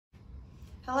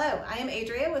Hello, I am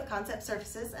Adria with Concept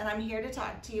Surfaces, and I'm here to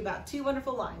talk to you about two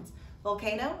wonderful lines,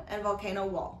 Vulcano and Vulcano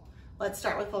Wall. Let's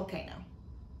start with Vulcano.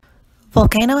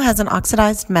 Vulcano has an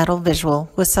oxidized metal visual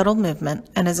with subtle movement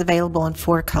and is available in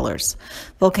 4 colors.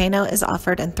 Vulcano is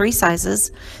offered in 3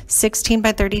 sizes, 16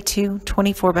 by 32,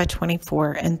 24 by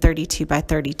 24, and 32 by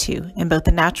 32, in both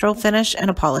a natural finish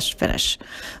and a polished finish.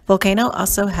 Vulcano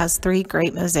also has 3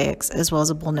 great mosaics as well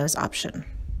as a bullnose option.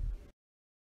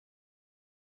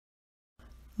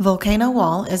 Vulcano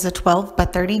Wall is a 12 by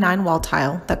 39 wall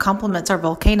tile that complements our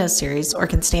Vulcano series or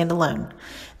can stand alone.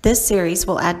 This series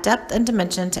will add depth and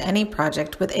dimension to any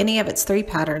project with any of its 3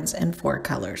 patterns in 4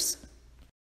 colors.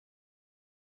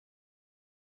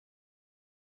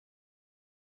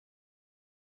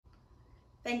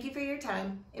 Thank you for your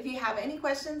time. If you have any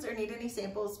questions or need any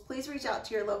samples, please reach out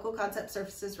to your local Concept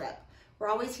Surfaces rep. We're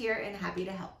always here and happy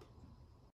to help.